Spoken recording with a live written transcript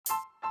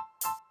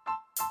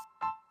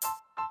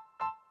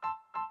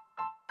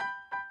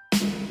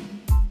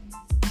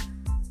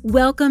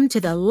Welcome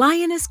to the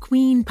Lioness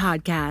Queen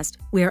podcast,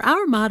 where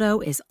our motto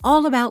is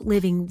all about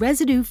living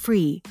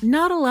residue-free,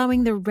 not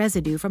allowing the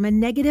residue from a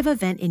negative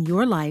event in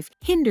your life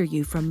hinder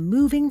you from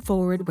moving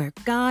forward where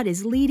God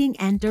is leading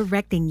and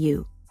directing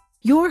you.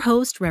 Your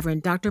host,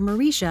 Reverend Dr.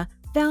 Marisha,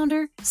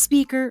 founder,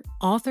 speaker,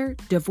 author,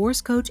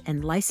 divorce coach,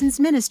 and licensed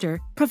minister,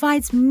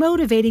 provides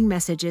motivating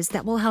messages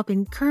that will help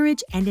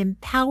encourage and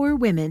empower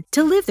women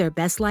to live their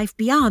best life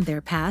beyond their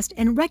past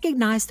and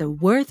recognize the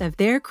worth of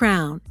their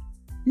crown.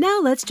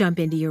 Now let's jump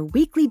into your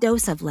weekly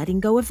dose of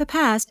letting go of the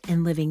past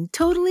and living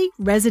totally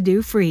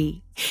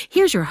residue-free.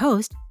 Here's your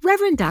host,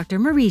 Reverend Dr.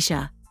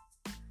 Marisha.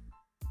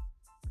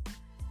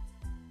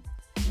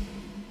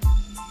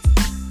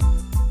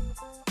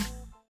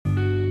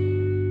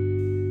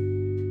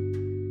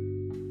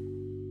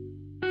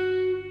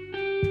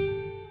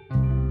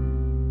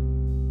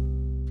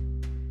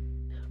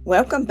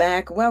 Welcome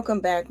back,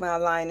 my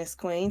Lioness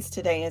Queens.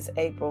 Today is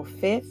April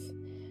 5th.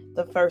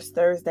 The first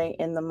Thursday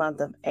in the month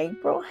of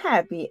April.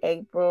 Happy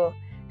April,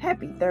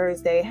 happy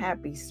Thursday,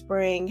 happy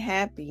spring,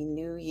 happy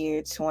New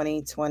Year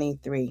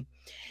 2023.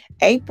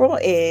 April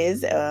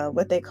is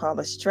what they call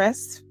a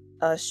stress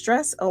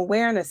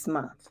awareness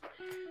month.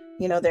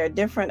 You know, there are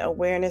different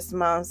awareness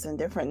months and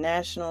different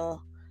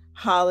national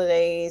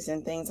holidays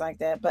and things like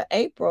that, but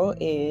April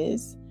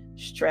is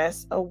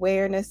stress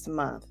awareness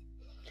month.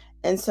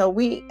 And so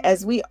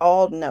as we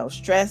all know,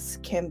 stress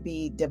can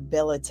be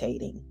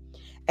debilitating.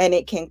 And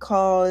it can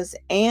cause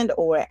and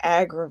or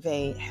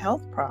aggravate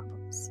health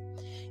problems.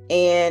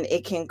 And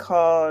it can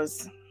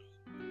cause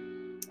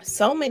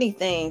so many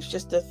things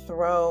just to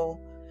throw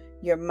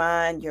your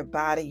mind, your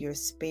body, your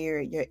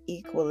spirit, your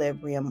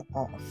equilibrium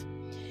off.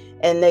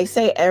 And they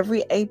say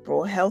every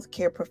April,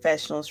 healthcare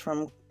professionals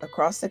from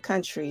across the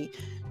country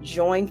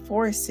join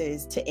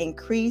forces to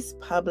increase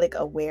public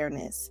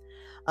awareness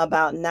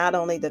about not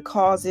only the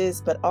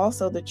causes, but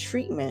also the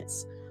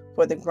treatments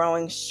for the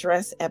growing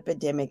stress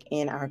epidemic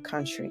in our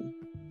country.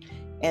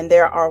 And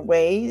there are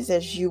ways,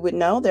 as you would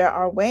know, there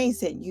are ways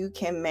that you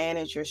can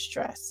manage your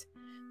stress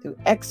through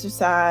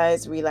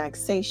exercise,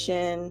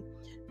 relaxation,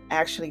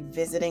 actually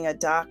visiting a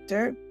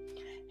doctor,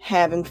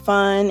 having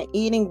fun,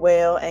 eating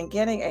well, and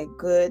getting a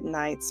good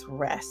night's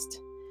rest.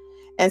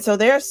 And so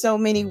there are so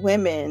many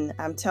women,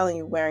 I'm telling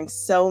you, wearing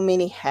so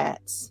many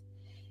hats.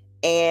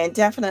 And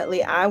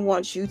definitely, I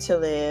want you to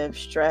live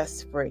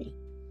stress-free.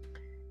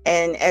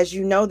 And as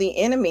you know, the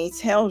enemy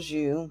tells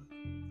you,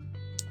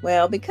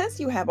 well, because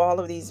you have all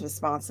of these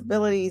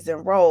responsibilities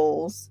and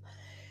roles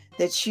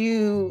that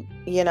you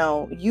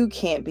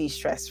can't be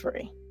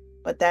stress-free.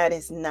 But that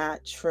is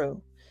not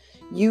true.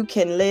 You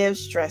can live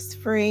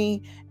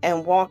stress-free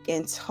and walk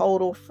in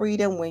total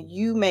freedom when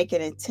you make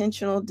an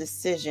intentional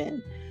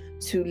decision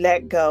to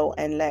let go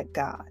and let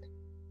God.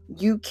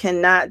 You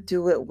cannot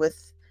do it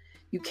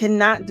alone. You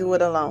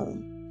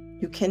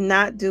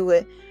cannot do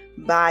it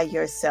by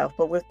yourself,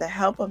 but with the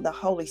help of the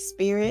Holy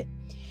Spirit,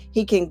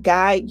 He can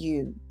guide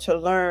you to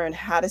learn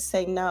how to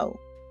say no,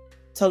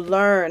 to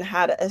learn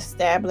how to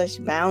establish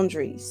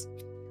boundaries,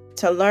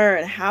 to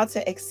learn how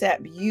to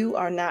accept you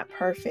are not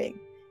perfect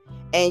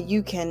and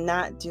you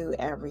cannot do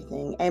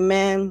everything.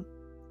 Amen.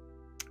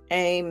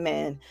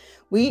 Amen.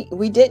 We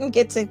didn't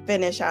get to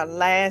finish our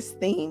last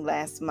theme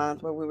last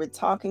month where we were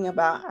talking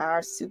about our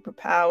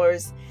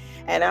superpowers,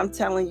 and I'm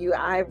telling you,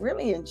 I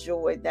really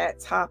enjoyed that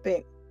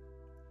topic.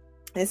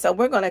 And so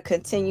we're going to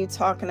continue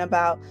talking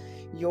about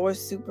your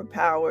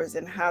superpowers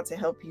and how to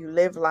help you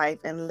live life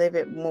and live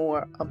it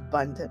more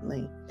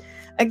abundantly.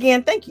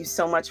 Again, thank you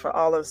so much for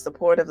all of the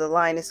support of the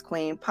Lioness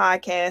Queen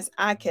podcast.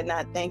 I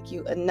cannot thank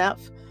you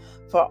enough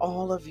for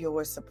all of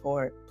your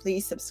support.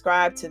 Please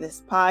subscribe to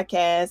this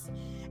podcast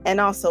and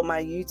also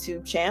my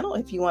YouTube channel.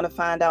 If you want to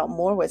find out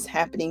more what's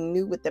happening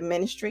new with the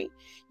ministry,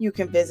 you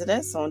can visit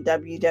us on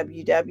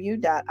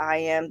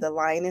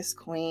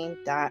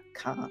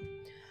www.iamthelionessqueen.com.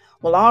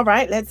 Well, all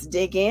right, let's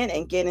dig in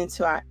and get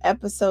into our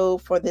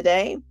episode for the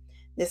day.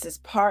 This is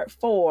part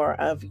 4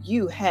 of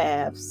You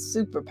Have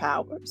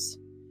Superpowers.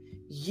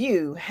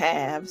 You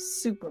have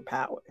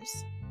superpowers.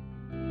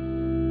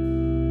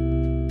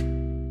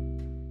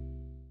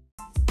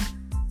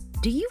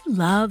 Do you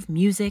love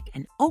music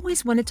and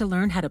always wanted to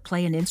learn how to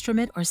play an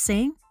instrument or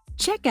sing?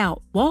 Check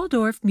out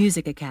Waldorf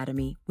Music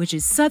Academy, which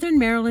is Southern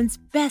Maryland's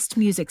best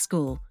music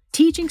school,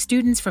 teaching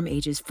students from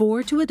ages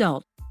 4 to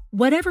adult.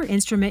 Whatever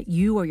instrument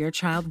you or your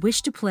child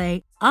wish to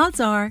play,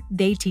 odds are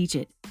they teach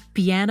it.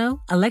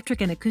 Piano,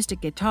 electric and acoustic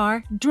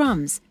guitar,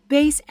 drums,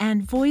 bass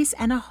and voice,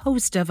 and a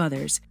host of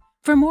others.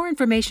 For more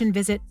information,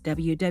 visit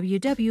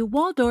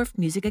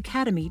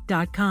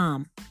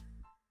www.waldorfmusicacademy.com.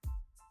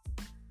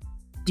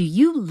 Do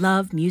you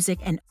love music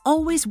and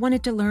always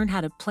wanted to learn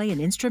how to play an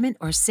instrument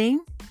or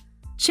sing?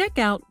 Check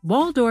out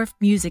Waldorf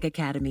Music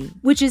Academy,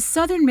 which is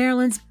Southern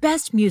Maryland's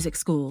best music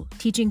school,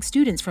 teaching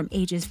students from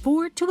ages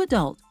 4 to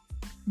adult.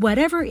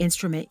 Whatever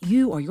instrument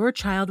you or your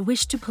child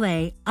wish to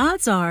play,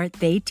 odds are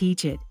they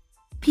teach it.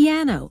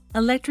 Piano,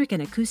 electric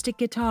and acoustic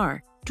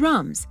guitar,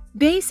 drums,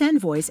 bass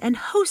and voice, and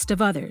host of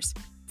others.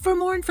 For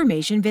more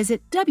information,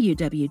 visit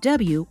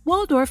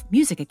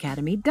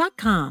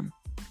www.waldorfmusicacademy.com.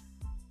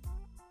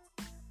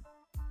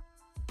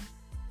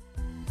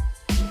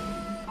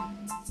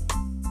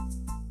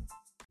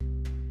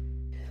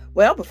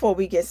 Well, before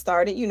we get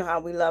started, you know how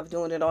we love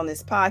doing it on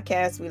this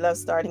podcast. We love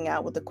starting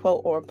out with a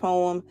quote or a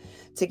poem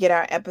to get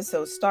our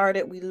episode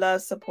started. We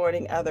love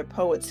supporting other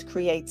poets'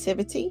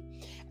 creativity,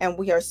 and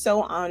we are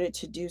so honored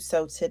to do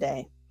so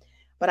today.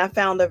 But I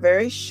found a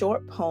very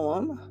short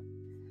poem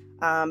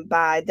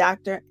by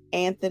Dr.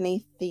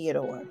 Anthony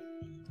Theodore,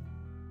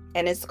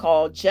 and it's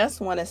called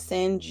Just Want to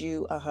Send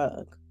You a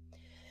Hug.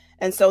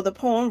 And so the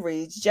poem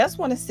reads, just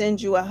want to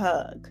send you a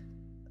hug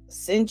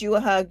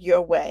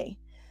your way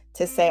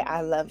to say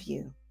I love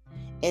you.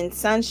 In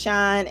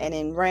sunshine and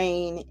in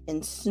rain,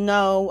 in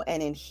snow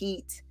and in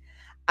heat,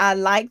 I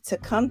like to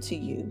come to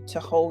you to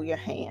hold your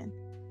hand.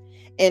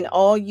 In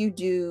all you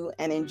do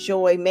and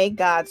enjoy, may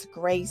God's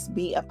grace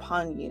be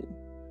upon you.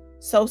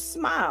 So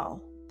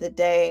smile the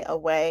day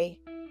away,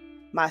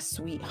 my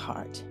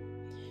sweetheart.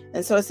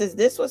 And so it says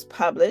this was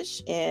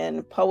published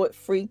in Poet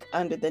Freak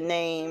under the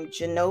name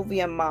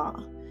Genovia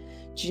Ma.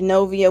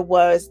 Genovia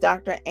was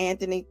Dr.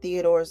 Anthony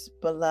Theodore's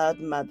beloved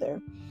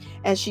mother,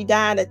 and she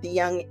died at the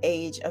young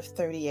age of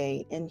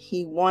 38, and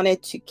he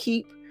wanted to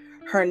keep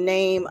her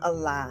name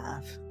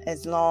alive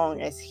as long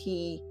as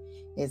he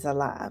is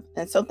alive.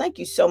 And so thank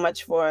you so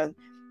much for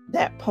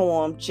that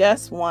poem,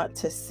 Just Want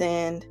to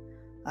Send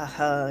a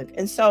Hug.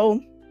 And so,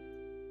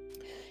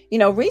 you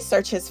know,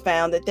 research has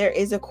found that there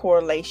is a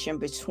correlation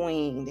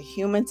between the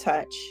human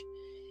touch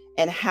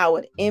and how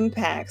it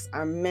impacts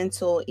our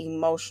mental,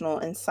 emotional,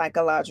 and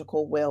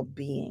psychological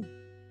well-being.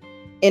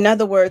 In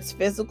other words,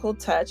 physical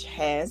touch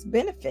has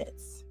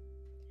benefits.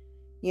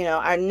 You know,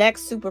 our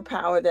next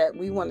superpower that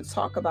we want to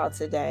talk about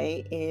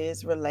today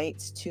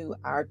relates to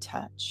our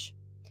touch.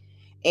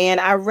 And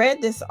I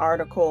found this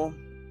article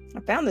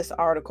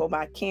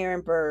by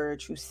Karen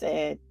Burge, who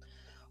said,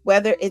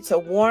 whether it's a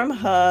warm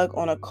hug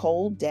on a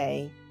cold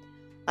day,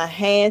 a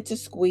hand to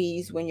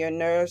squeeze when your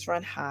nerves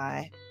run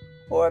high,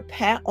 or a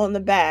pat on the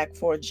back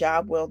for a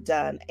job well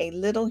done, a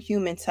little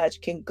human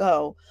touch can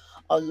go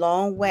a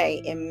long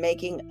way in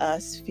making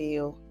us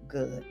feel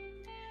good.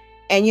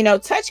 And, you know,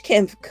 touch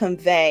can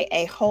convey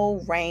a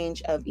whole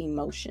range of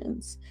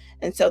emotions.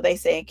 And so they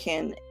say it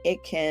can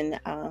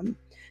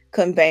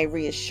convey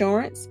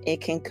reassurance.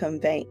 It can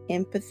convey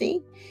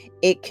empathy.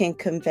 It can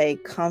convey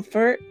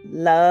comfort,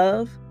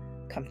 love,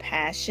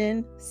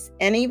 compassion,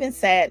 and even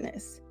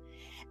sadness.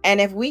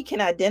 And if we can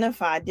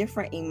identify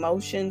different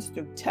emotions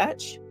through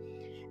touch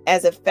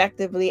as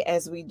effectively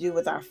as we do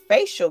with our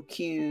facial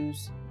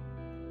cues,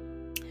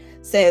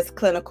 says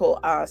clinical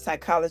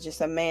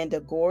psychologist Amanda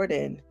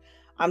Gordon,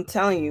 I'm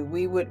telling you,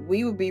 we would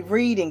be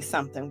reading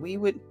something. We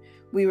would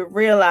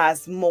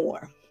realize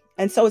more.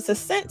 And so it's a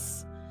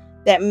sense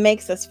that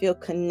makes us feel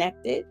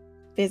connected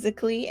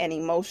physically and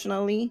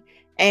emotionally,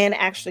 and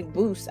actually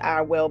boosts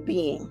our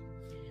well-being.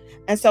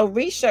 And so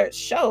research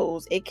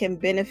shows it can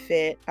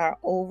benefit our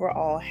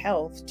overall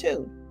health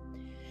too.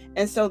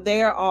 And so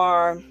there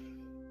are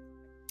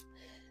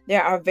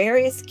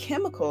various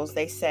chemicals,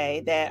 they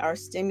say, that are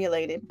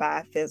stimulated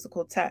by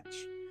physical touch,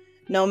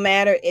 no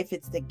matter if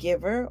it's the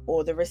giver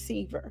or the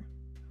receiver.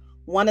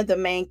 One of the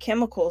main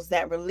chemicals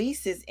that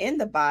releases in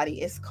the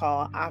body is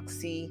called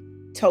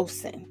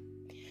oxytocin,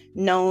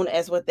 known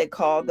as what they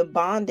call the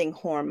bonding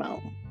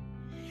hormone.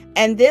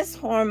 And this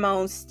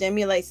hormone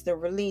stimulates the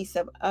release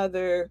of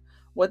other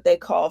what they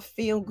call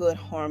feel-good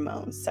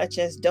hormones, such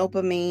as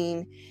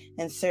dopamine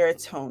and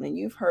serotonin.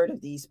 You've heard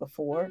of these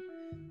before.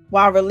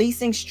 While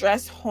releasing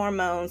stress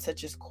hormones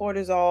such as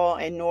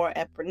cortisol and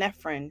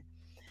norepinephrine,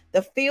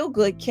 the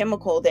feel-good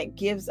chemical that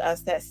gives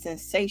us that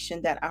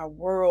sensation that our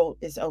world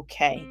is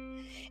okay.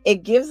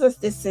 It gives us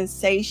this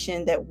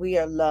sensation that we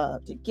are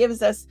loved. It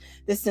gives us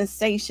the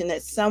sensation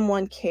that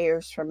someone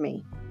cares for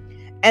me.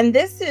 And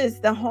this is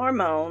the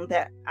hormone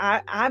that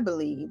I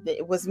believe that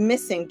it was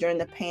missing during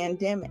the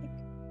pandemic,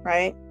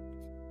 right?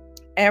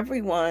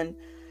 Everyone,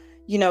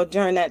 you know,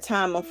 during that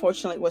time,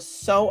 unfortunately, was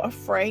so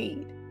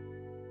afraid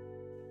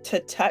to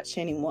touch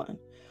anyone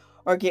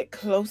or get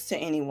close to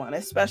anyone,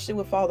 especially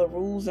with all the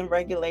rules and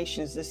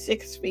regulations, the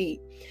 6 feet.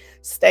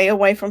 Stay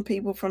away from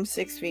people from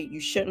 6 feet.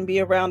 You shouldn't be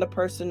around a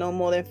person no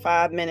more than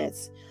 5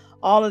 minutes.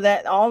 All of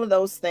that, all of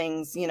those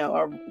things, you know,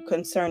 are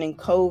concerning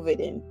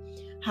COVID and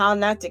how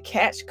not to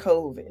catch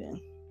COVID. And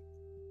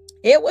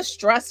it was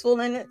stressful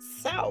in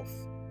itself.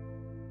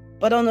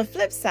 But on the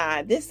flip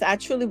side, I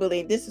truly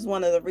believe this is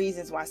one of the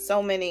reasons why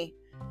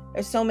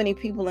there's so many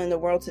people in the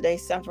world today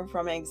suffer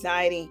from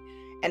anxiety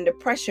and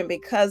depression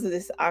because of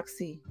this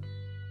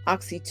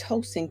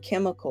oxytocin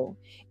chemical.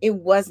 It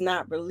was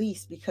not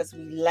released because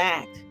we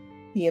lacked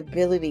the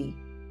ability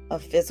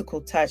of physical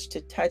touch,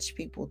 to touch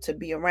people, to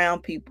be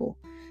around people,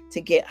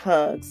 to get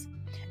hugs.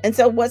 And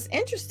so what's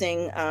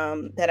interesting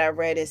that I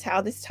read is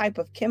how this type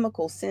of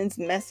chemical sends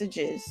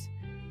messages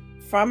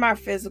from our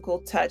physical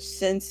touch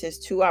senses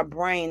to our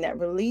brain that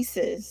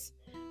releases,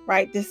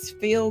 right, this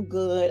feel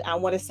good, I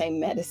want to say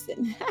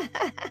medicine,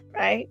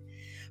 right?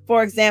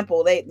 For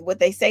example, what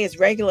they say is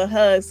regular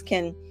hugs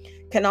can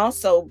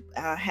also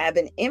have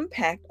an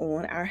impact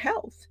on our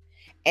health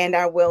and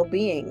our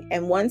well-being.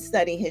 And one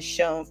study has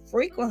shown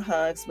frequent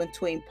hugs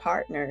between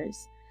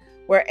partners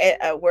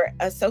were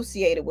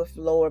associated with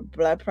lower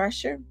blood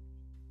pressure.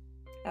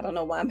 I don't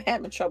know why I'm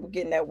having trouble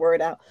getting that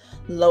word out.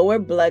 Lower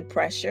blood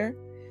pressure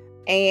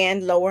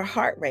and lower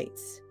heart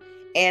rates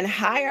and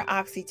higher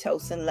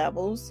oxytocin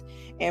levels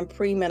in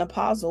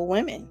premenopausal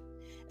women.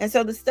 And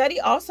so the study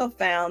also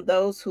found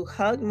those who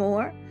hugged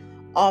more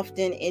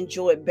often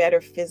enjoyed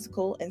better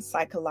physical and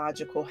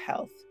psychological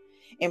health,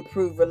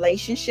 improved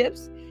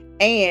relationships,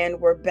 and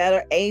were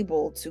better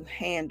able to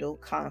handle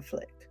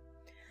conflict.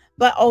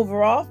 But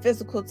overall,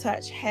 physical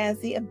touch has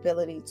the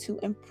ability to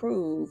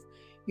improve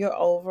your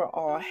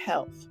overall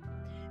health.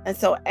 And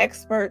so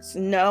experts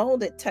know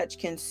that touch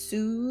can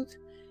soothe,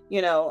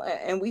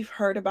 and we've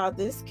heard about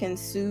this, can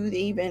soothe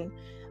even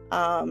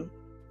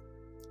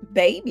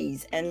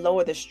babies and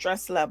lower the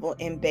stress level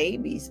in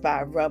babies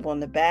by rub on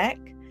the back,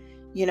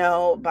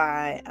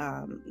 by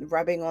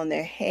rubbing on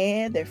their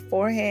head, their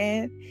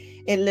forehead.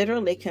 It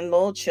literally can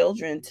lull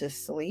children to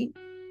sleep.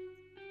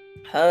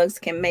 Hugs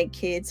can make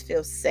kids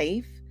feel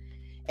safe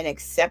and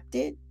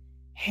accepted.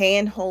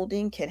 Hand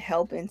holding can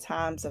help in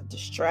times of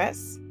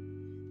distress.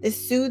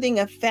 This soothing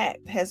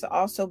effect has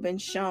also been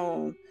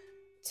shown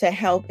to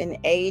help in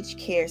aged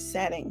care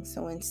settings,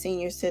 so in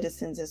senior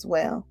citizens as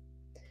well.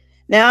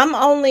 Now,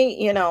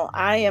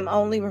 I am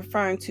only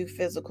referring to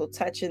physical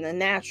touch in the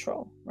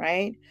natural,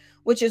 right?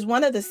 Which is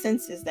one of the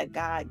senses that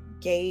God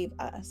gave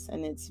us,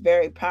 and it's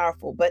very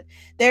powerful. But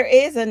there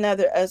is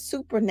a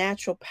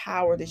supernatural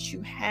power that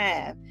you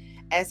have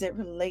as it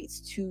relates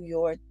to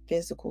your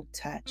physical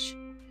touch.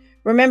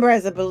 Remember,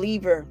 as a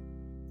believer,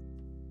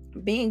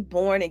 being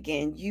born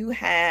again, you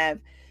have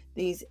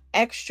these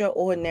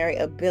extraordinary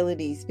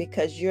abilities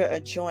because you're a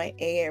joint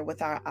heir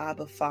with our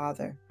Abba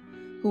Father,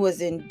 who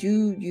has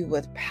endued you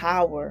with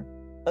power,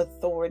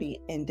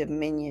 authority, and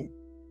dominion.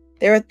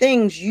 There are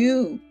things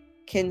you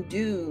can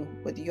do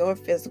with your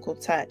physical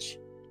touch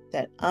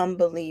that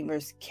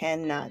unbelievers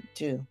cannot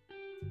do.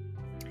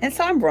 And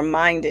so I'm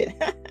reminded,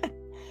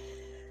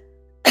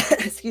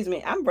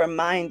 I'm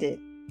reminded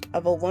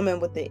of a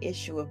woman with the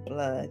issue of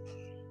blood.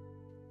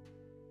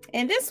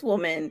 And this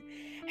woman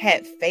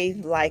had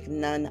faith like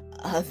none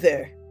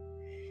other.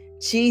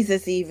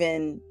 Jesus he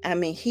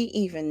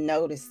even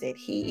noticed it.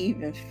 He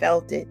even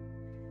felt it.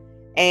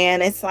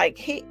 And it's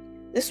like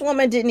this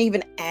woman didn't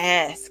even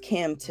ask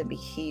him to be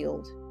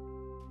healed.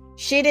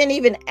 She didn't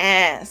even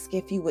ask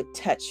if you would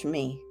touch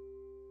me.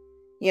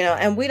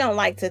 And we don't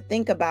like to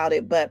think about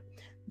it, but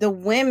the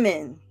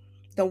woman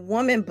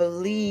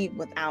believed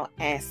without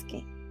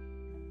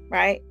asking,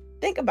 right?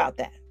 Think about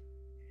that.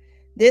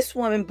 This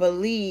woman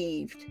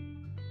believed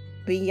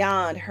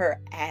beyond her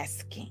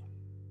asking.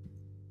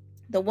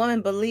 The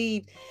woman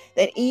believed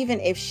that even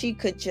if she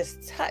could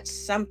just touch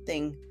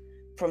something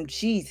from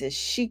Jesus,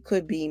 she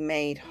could be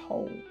made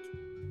whole.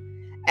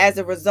 As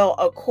a result,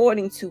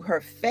 according to her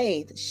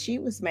faith, she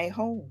was made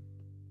whole.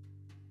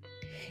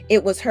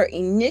 It was her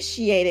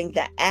initiating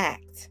the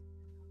act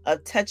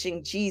of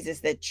touching Jesus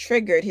that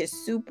triggered his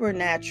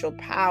supernatural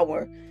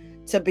power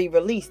to be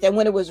released. And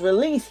when it was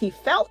released, he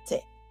felt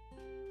it.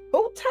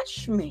 Who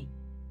touched me?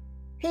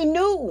 He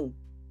knew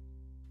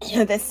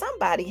that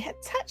somebody had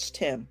touched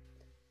him.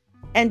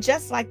 And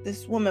just like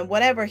this woman,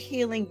 whatever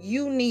healing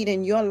you need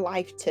in your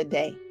life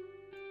today,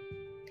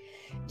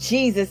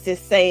 Jesus is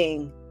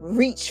saying,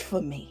 reach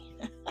for me.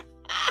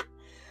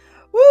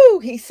 Woo!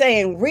 He's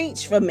saying,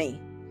 reach for me.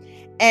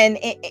 And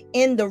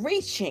in the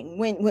reaching,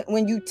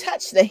 when you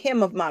touch the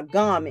hem of my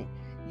garment,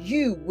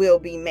 you will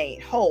be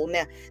made whole.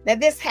 Now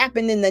this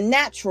happened in the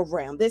natural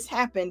realm. This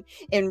happened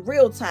in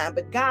real time,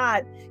 but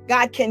God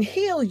can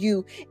heal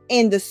you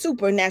in the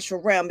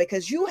supernatural realm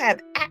because you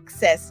have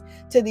access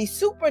to these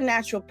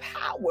supernatural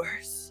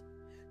powers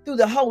through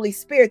the Holy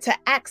Spirit to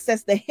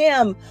access the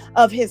hem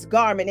of his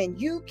garment,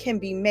 and you can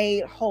be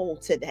made whole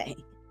today.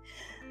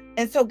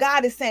 And so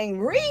God is saying,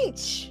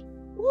 reach.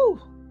 Woo.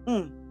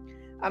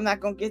 I'm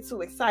not going to get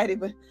too excited,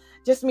 but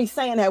just me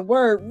saying that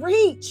word,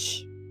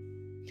 reach.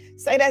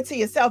 Say that to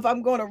yourself.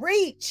 I'm going to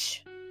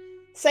reach.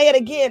 Say it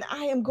again.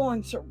 I am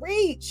going to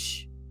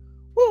reach.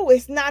 Woo,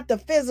 it's not the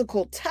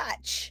physical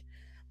touch,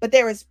 but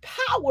there is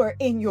power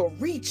in your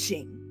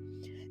reaching.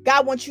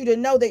 God wants you to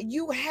know that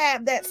you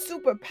have that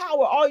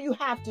superpower. All you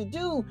have to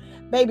do,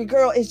 baby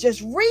girl, is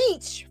just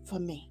reach for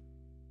me.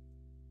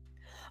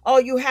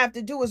 All you have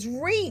to do is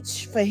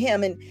reach for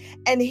him,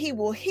 and he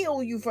will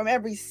heal you from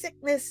every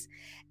sickness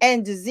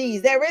and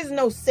disease. There is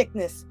no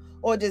sickness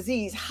or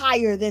disease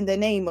higher than the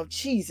name of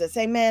Jesus.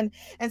 Amen.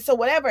 And so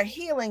whatever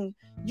healing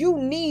you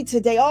need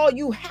today, all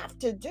you have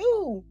to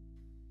do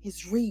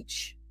is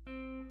reach,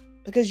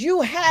 because you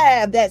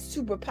have that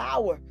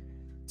superpower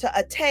to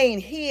attain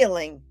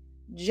healing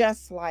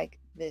just like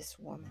this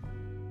woman.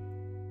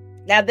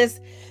 Now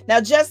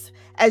just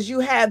as you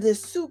have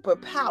this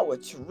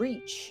superpower to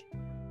reach,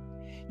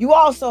 you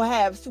also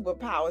have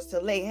superpowers to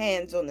lay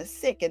hands on the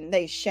sick and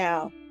they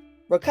shall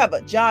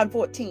recover. John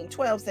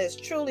 14:12 says,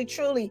 truly,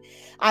 truly,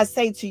 I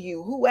say to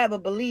you, whoever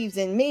believes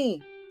in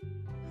me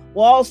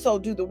will also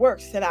do the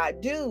works that I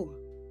do,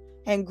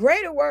 and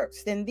greater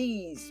works than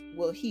these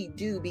will he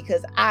do,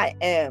 because I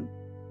am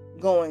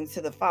going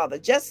to the Father.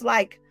 Just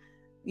like,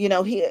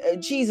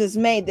 Jesus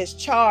made this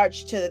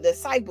charge to the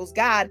disciples,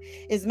 God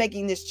is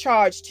making this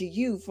charge to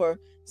you for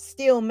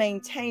still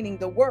maintaining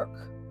the work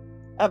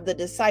of the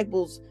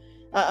disciples.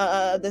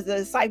 The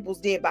disciples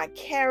did by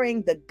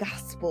carrying the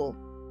gospel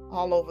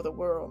all over the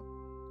world.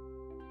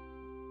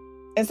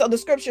 And so the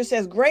scripture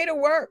says, greater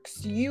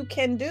works you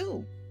can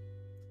do,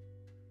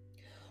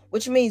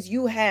 which means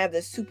you have the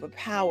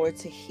superpower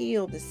to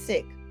heal the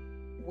sick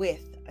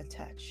with a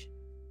touch.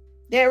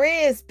 There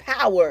is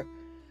power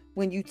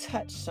when you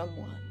touch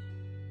someone.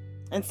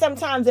 And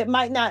sometimes it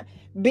might not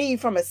be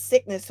from a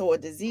sickness or a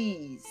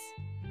disease.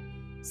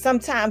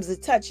 Sometimes the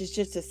touch is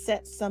just to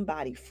set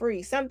somebody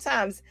free.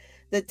 Sometimes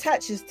the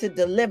touch is to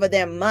deliver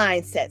their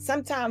mindset.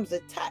 Sometimes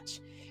the touch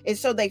is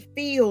so they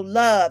feel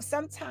love.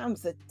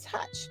 Sometimes the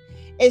touch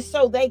is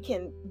so they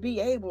can be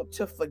able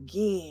to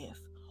forgive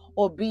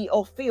or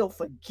feel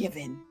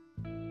forgiven.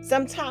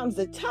 Sometimes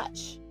the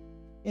touch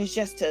is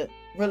just to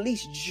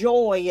release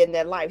joy in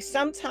their life.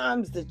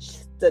 Sometimes the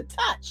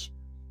touch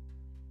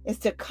is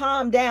to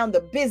calm down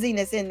the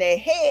busyness in their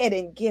head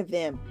and give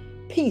them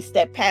peace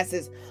that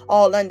passes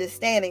all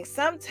understanding.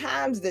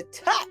 Sometimes the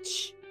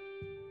touch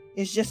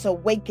is just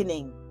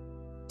awakening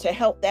to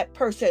help that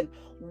person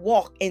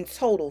walk in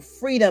total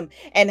freedom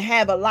and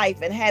have a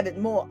life and have it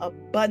more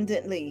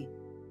abundantly.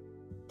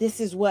 This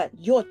is what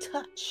your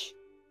touch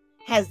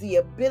has the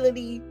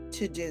ability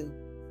to do.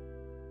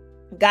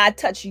 God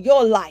touched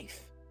your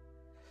life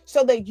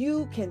so that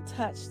you can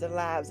touch the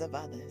lives of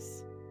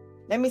others.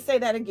 Let me say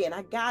that again.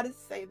 I gotta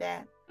say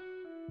that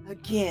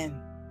again.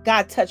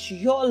 God touched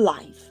your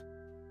life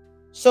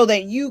so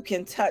that you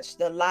can touch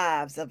the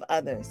lives of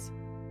others.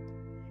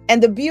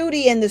 And the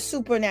beauty in the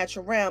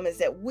supernatural realm is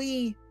that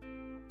we're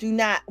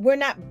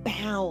not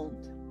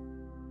bound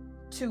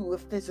to a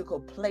physical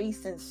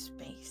place and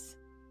space.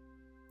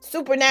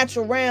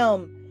 Supernatural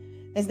realm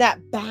is not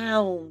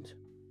bound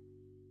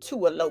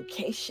to a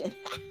location.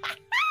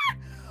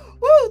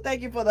 Woo,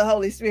 thank you for the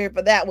Holy Spirit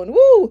for that one.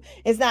 Woo,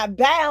 it's not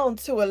bound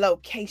to a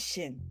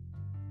location.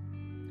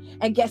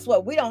 And guess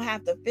what? We don't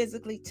have to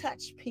physically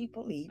touch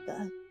people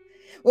either.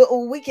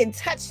 We can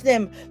touch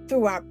them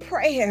through our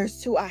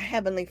prayers to our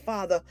Heavenly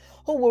Father,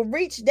 who will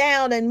reach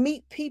down and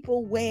meet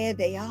people where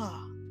they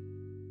are.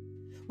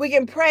 We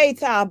can pray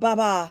to our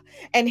Baba,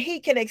 and He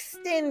can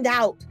extend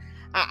out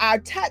our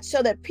touch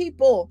so that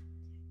people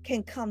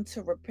can come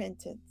to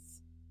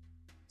repentance,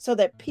 so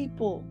that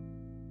people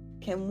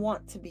can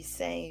want to be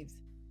saved.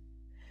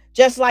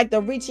 Just like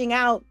the reaching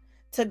out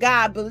to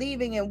God,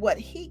 believing in what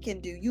He can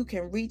do, you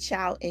can reach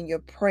out in your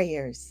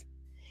prayers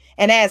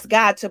and ask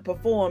God to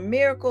perform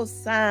miracles,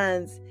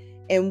 signs,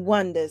 and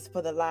wonders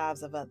for the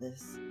lives of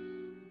others.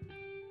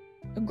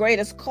 The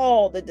greatest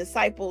call the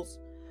disciples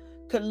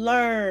could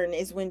learn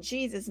is when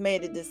Jesus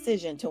made a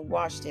decision to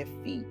wash their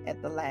feet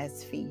at the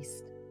last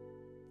feast.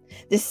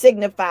 This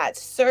signified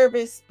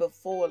service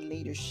before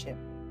leadership.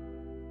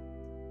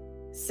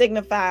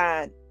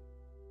 Signified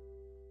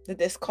that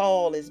this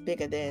call is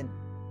bigger than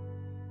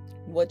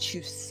what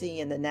you see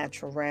in the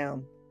natural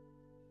realm.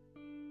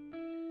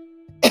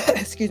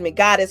 Excuse me.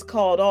 God has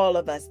called all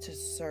of us to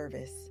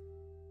service.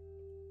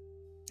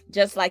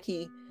 Just like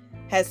he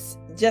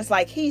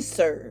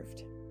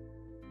served.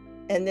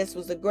 And this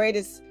was the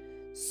greatest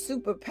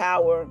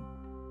superpower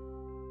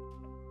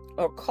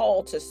or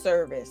call to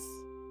service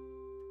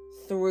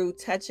through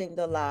touching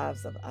the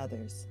lives of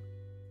others.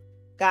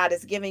 God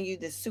is giving you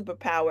this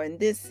superpower, and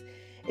this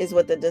is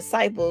what the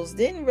disciples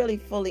didn't really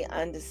fully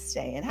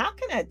understand. How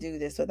can I do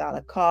this without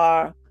a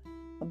car,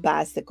 a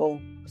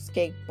bicycle,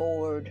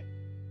 skateboard?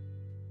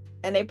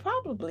 And they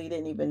probably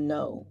didn't even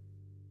know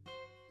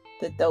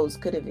that those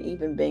could have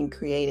even been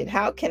created.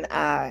 How can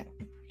I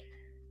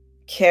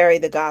carry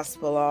the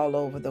gospel all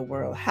over the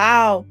world?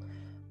 How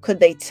could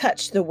they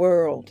touch the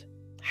world?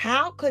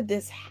 How could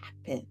this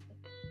happen?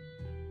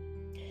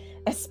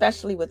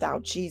 Especially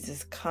without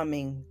Jesus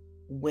coming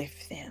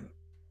with them.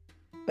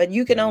 But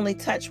you can only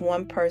touch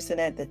one person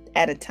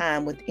at a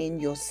time within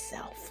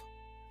yourself.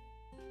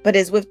 But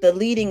as with the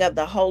leading of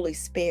the Holy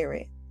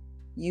Spirit,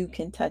 you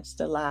can touch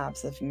the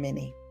lives of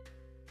many.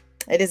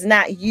 It is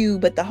not you,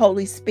 but the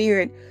Holy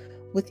Spirit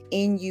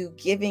within you,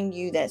 giving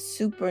you that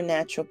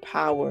supernatural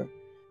power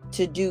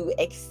to do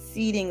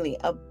exceedingly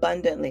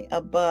abundantly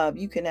above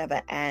you can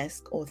ever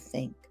ask or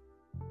think.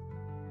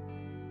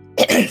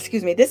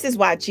 Excuse me. This is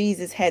why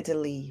Jesus had to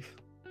leave.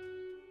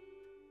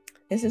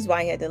 This is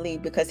why He had to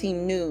leave, because He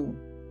knew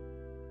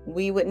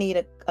we would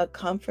need a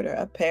comforter,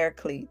 a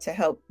paraclete to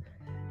help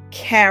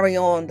carry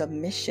on the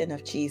mission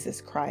of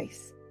Jesus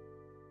Christ,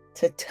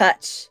 to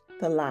touch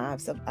the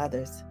lives of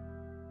others.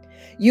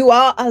 You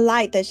are a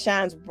light that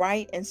shines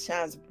bright and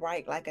shines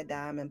bright like a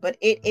diamond, but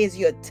it is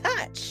your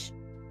touch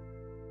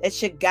that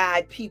should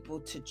guide people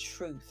to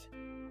truth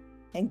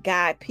and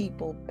guide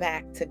people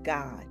back to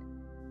God.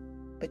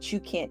 But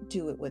you can't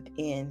do it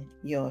within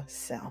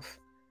yourself.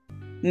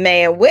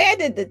 Man, where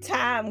did the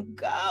time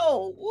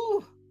go?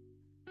 Woo.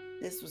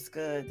 This was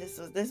good.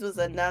 This was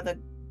another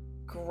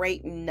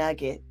great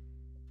nugget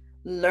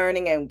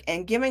learning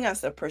and giving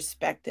us a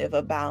perspective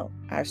about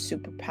our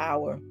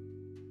superpower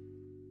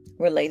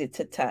related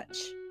to touch,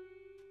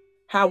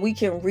 how we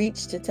can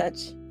reach to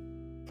touch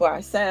for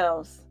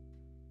ourselves,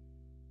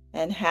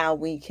 and how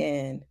we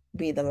can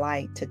be the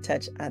light to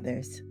touch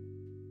others.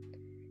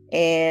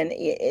 And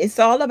it's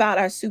all about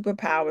our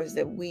superpowers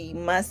that we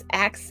must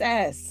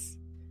access.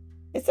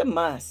 It's a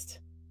must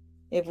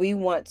if we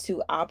want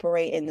to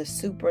operate in the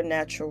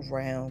supernatural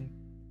realm.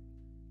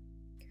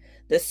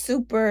 The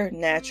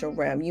supernatural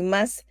realm, you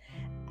must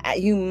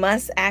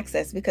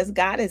access, because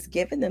God has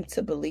given them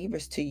to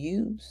believers to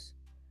use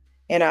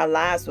in our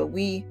lives, but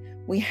we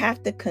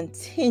have to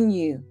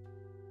continue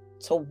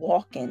to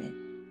walk in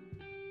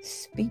it,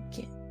 speak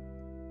it,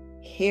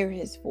 hear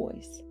his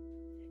voice,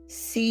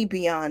 see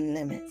beyond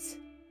limits,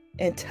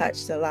 and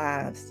touch the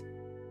lives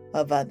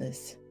of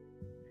others.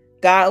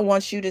 God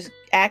wants you to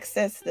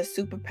access the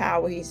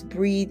superpower he's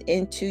breathed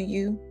into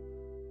you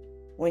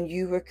when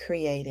you were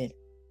created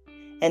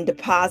and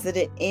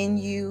deposited in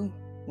you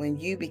when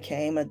you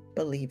became a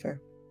believer.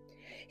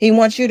 He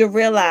wants you to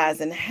realize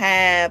and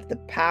have the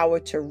power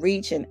to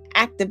reach and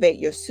activate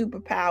your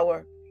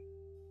superpower,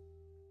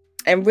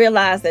 and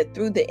realize that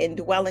through the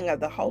indwelling of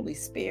the Holy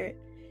Spirit,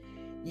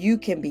 you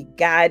can be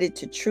guided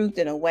to truth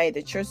in a way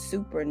that your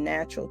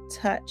supernatural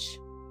touch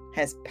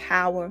has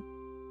power,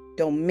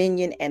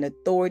 dominion, and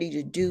authority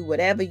to do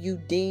whatever you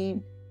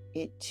deem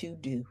it to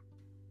do.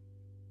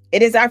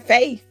 It is our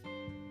faith.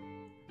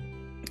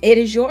 It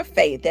is your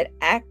faith that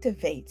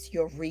activates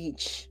your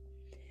reach,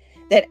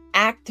 that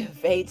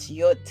activates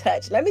your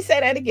touch. Let me say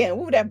that again.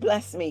 Ooh, that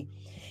blessed me.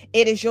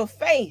 It is your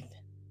faith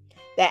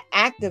that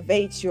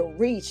activates your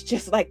reach,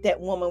 just like that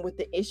woman with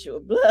the issue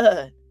of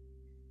blood.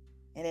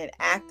 And it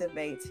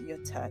activates your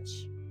touch.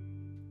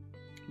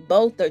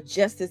 Both are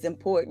just as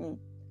important.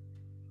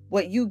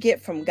 What you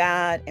get from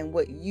God and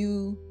what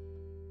you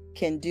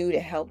can do to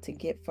help to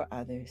get for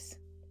others.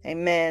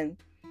 Amen.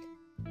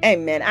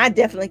 Amen. I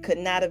definitely could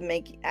not have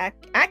made it.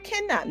 I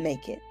cannot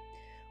make it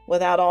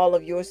without all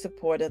of your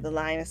support of the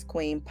Lioness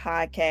Queen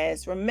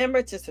podcast.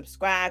 Remember to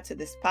subscribe to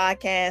this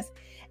podcast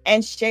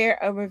and share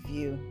a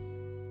review.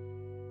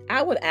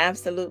 I would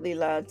absolutely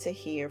love to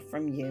hear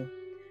from you.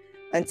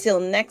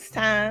 Until next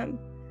time,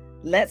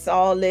 let's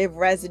all live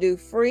residue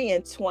free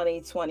in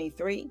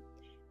 2023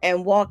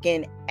 and walk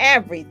in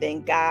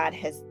everything God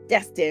has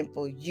destined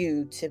for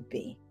you to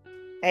be.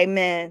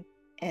 Amen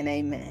and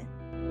amen.